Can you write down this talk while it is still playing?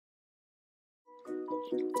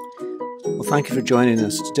Well, thank you for joining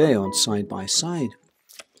us today on Side by Side.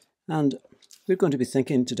 And we're going to be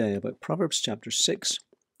thinking today about Proverbs chapter 6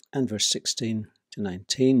 and verse 16 to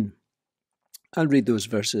 19. I'll read those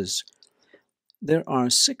verses. There are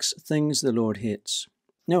 6 things the Lord hates.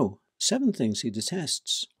 No, 7 things he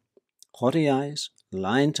detests. Haughty eyes, a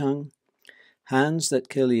lying tongue, hands that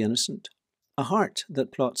kill the innocent, a heart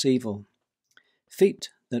that plots evil, feet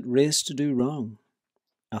that race to do wrong,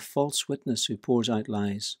 a false witness who pours out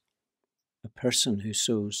lies, a person who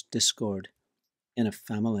sows discord in a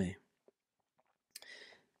family.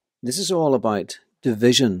 This is all about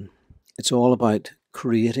division. It's all about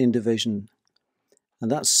creating division and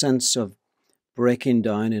that sense of breaking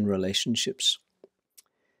down in relationships.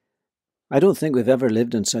 I don't think we've ever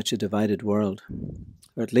lived in such a divided world,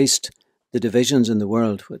 or at least the divisions in the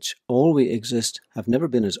world, which always exist, have never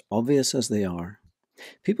been as obvious as they are.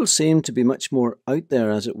 People seem to be much more out there,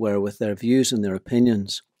 as it were, with their views and their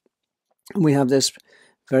opinions. And we have this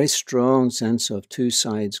very strong sense of 2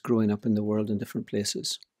 sides growing up in the world in different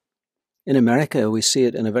places. In America, we see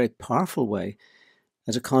it in a very powerful way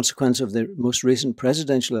as a consequence of the most recent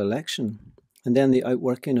presidential election, and then the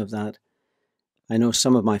outworking of that. I know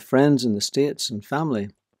some of my friends in the States and family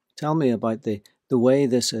tell me about the way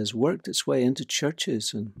this has worked its way into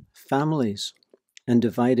churches and families and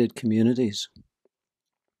divided communities.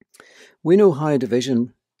 We know how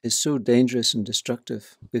division is so dangerous and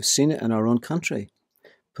destructive. We've seen it in our own country,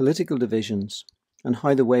 political divisions, and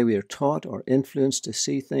how the way we are taught or influenced to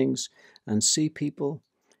see things and see people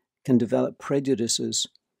can develop prejudices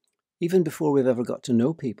even before we've ever got to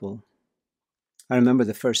know people. I remember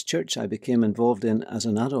the first church I became involved in as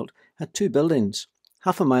an adult had 2 buildings,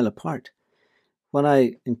 half a mile apart. When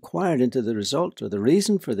I inquired into the result or the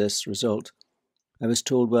reason for this result, I was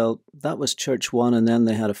told, well, that was church 1 and then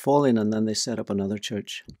they had a falling and then they set up another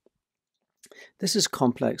church. This is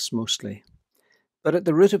complex mostly, but at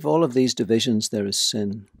the root of all of these divisions there is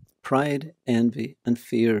sin, pride, envy, and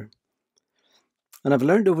fear. And I've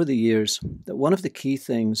learned over the years that one of the key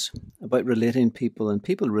things about relating people and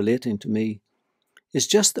people relating to me is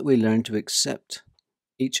just that we learn to accept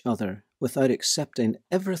each other without accepting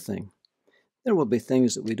everything. There will be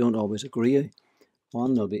things that we don't always agree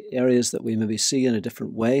on. There'll be areas that we maybe see in a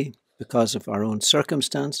different way because of our own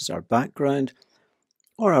circumstances, our background,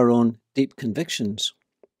 or our own deep convictions.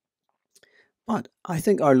 But I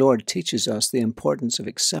think our Lord teaches us the importance of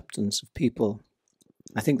acceptance of people.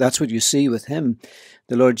 I think that's what you see with him.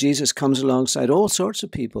 The Lord Jesus comes alongside all sorts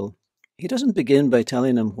of people. He doesn't begin by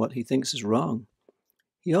telling them what he thinks is wrong.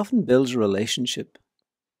 He often builds a relationship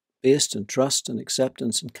based on trust and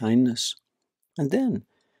acceptance and kindness. And then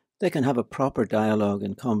they can have a proper dialogue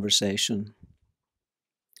and conversation.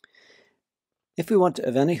 If we want to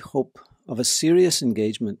have any hope of a serious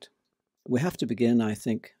engagement, we have to begin, I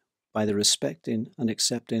think, by the respecting and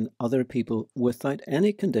accepting other people without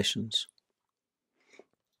any conditions.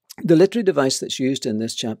 The literary device that's used in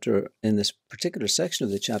this chapter, in this particular section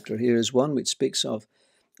of the chapter here, is one which speaks of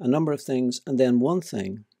a number of things and then one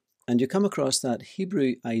thing. And you come across that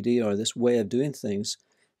Hebrew idea or this way of doing things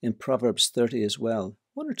in Proverbs 30 as well.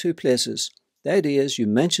 1 or 2 places. The idea is you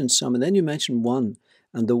mention some and then you mention one.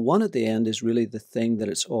 And the one at the end is really the thing that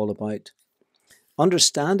it's all about.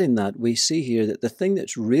 Understanding that, we see here that the thing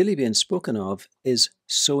that's really being spoken of is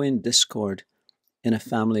sowing discord in a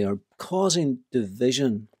family or causing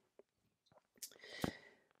division.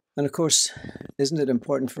 And of course, isn't it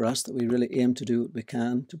important for us that we really aim to do what we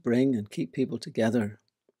can to bring and keep people together?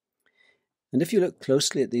 And if you look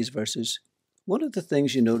closely at these verses, one of the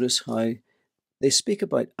things you notice how they speak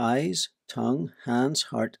about eyes, tongue, hands,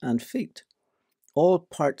 heart, and feet, all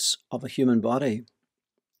parts of a human body,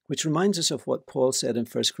 which reminds us of what Paul said in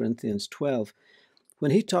 1 Corinthians 12,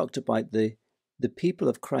 when he talked about the people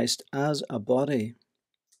of Christ as a body.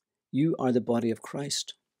 You are the body of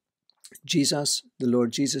Christ. Jesus, the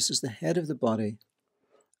Lord Jesus, is the head of the body.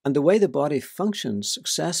 And the way the body functions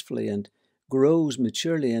successfully and grows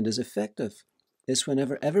maturely and is effective is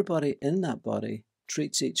whenever everybody in that body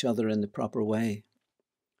treats each other in the proper way,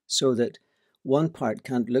 so that one part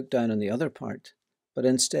can't look down on the other part, but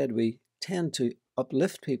instead we tend to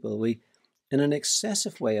uplift people. We, in an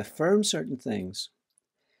excessive way, affirm certain things,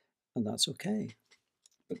 and that's okay.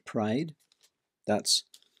 But pride, that's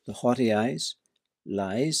the haughty eyes,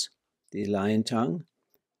 lies, the lying tongue,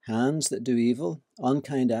 hands that do evil,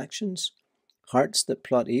 unkind actions, hearts that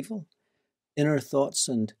plot evil, inner thoughts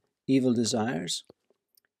and evil desires,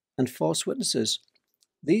 and false witnesses.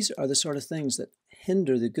 These are the sort of things that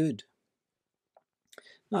hinder the good.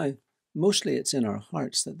 Now, mostly it's in our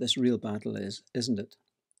hearts that this real battle is, isn't it?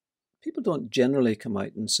 People don't generally come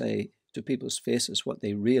out and say, to people's faces what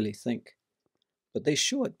they really think, but they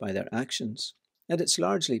show it by their actions, and it's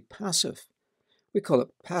largely passive. We call it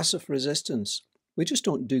passive resistance. We just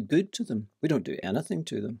don't do good to them. We don't do anything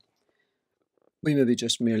to them. We maybe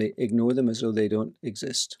just merely ignore them as though they don't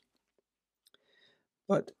exist.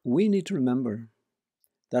 But we need to remember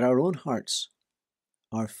that our own hearts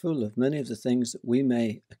are full of many of the things that we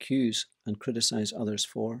may accuse and criticize others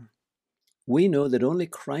for. We know that only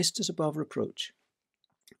Christ is above reproach.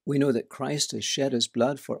 We know that Christ has shed his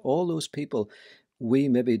blood for all those people we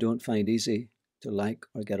maybe don't find easy to like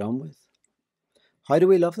or get on with. How do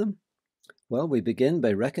we love them? Well, we begin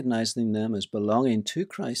by recognizing them as belonging to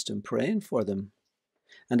Christ and praying for them.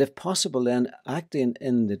 And if possible, then acting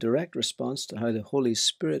in the direct response to how the Holy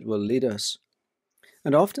Spirit will lead us.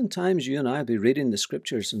 And oftentimes you and I will be reading the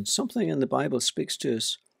scriptures and something in the Bible speaks to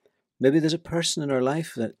us. Maybe there's a person in our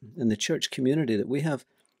life that in the church community that we have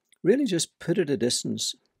really just put at a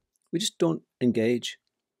distance. We just don't engage.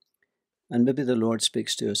 And maybe the Lord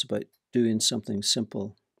speaks to us about doing something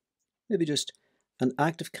simple. Maybe just an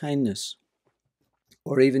act of kindness,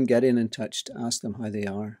 or even getting in touch to ask them how they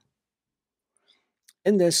are.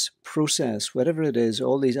 In this process, whatever it is,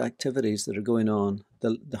 all these activities that are going on,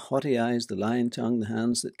 the haughty eyes, the lying tongue, the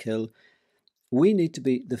hands that kill, we need to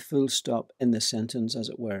be the full stop in the sentence, as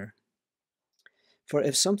it were. For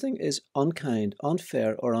if something is unkind,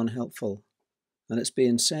 unfair, or unhelpful, and it's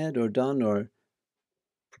being said or done or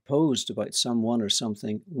proposed about someone or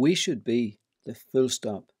something, we should be the full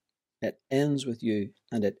stop. It ends with you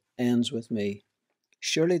and it ends with me.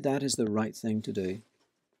 Surely that is the right thing to do.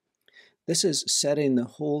 This is setting the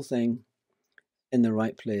whole thing in the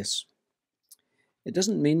right place. It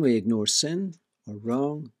doesn't mean we ignore sin or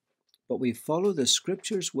wrong, but we follow the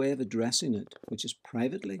Scripture's way of addressing it, which is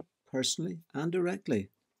privately, personally, and directly,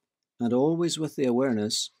 and always with the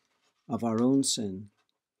awareness of our own sin,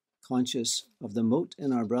 conscious of the mote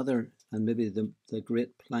in our brother and maybe the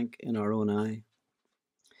great plank in our own eye.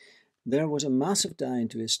 There was a massive dying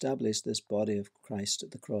to establish this body of Christ at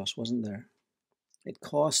the cross, wasn't there? It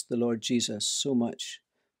cost the Lord Jesus so much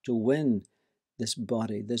to win this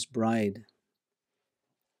body, this bride.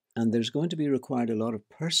 And there's going to be required a lot of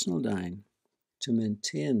personal dying to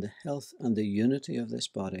maintain the health and the unity of this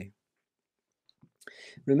body.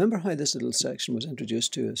 Remember how this little section was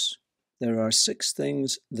introduced to us. There are 6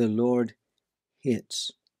 things the Lord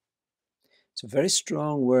hates. It's a very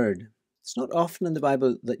strong word. It's not often in the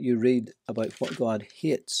Bible that you read about what God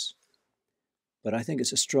hates, but I think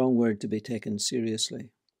it's a strong word to be taken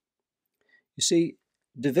seriously. You see,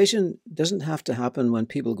 division doesn't have to happen when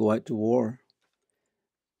people go out to war.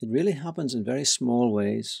 It really happens in very small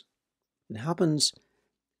ways. It happens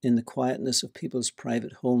in the quietness of people's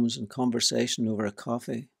private homes and conversation over a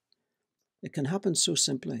coffee. It can happen so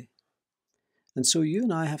simply. And so you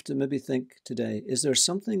and I have to maybe think today, is there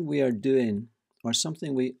something we are doing or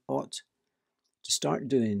something we ought to start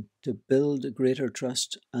doing to build greater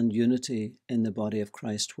trust and unity in the body of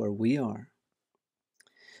Christ where we are?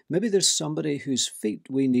 Maybe there's somebody whose feet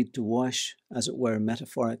we need to wash, as it were,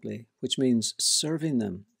 metaphorically, which means serving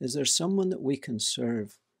them. Is there someone that we can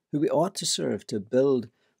serve, who we ought to serve to build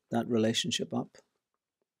that relationship up?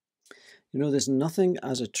 You know, there's nothing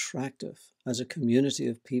as attractive as a community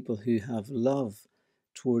of people who have love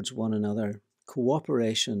towards one another,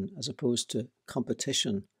 cooperation as opposed to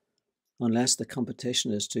competition, unless the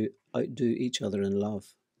competition is to outdo each other in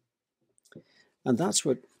love. And that's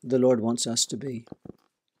what the Lord wants us to be.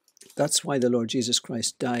 That's why the Lord Jesus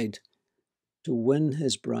Christ died, to win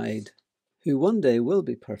his bride, who one day will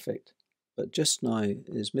be perfect, but just now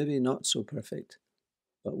is maybe not so perfect.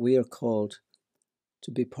 But we are called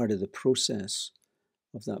to be part of the process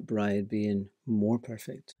of that bride being more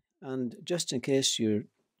perfect. And just in case you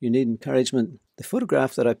need encouragement, the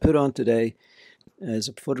photograph that I put on today is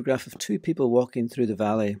a photograph of 2 people walking through the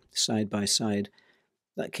valley side by side.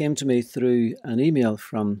 That came to me through an email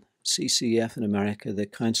from CCF in America, the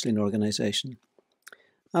counseling organization.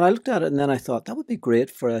 And I looked at it and then I thought that would be great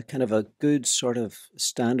for a kind of a good sort of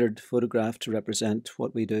standard photograph to represent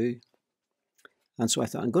what we do. And so I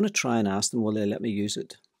thought, I'm going to try and ask them, will they let me use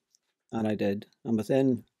it? And I did. And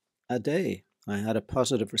within a day, I had a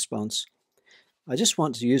positive response. I just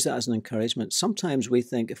want to use that as an encouragement. Sometimes we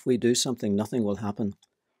think if we do something, nothing will happen.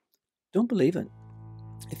 Don't believe it.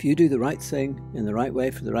 If you do the right thing in the right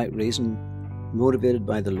way for the right reason, motivated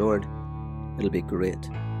by the Lord, it'll be great.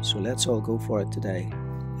 So let's all go for it today.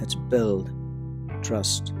 Let's build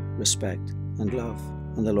trust, respect, and love.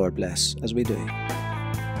 And the Lord bless as we do.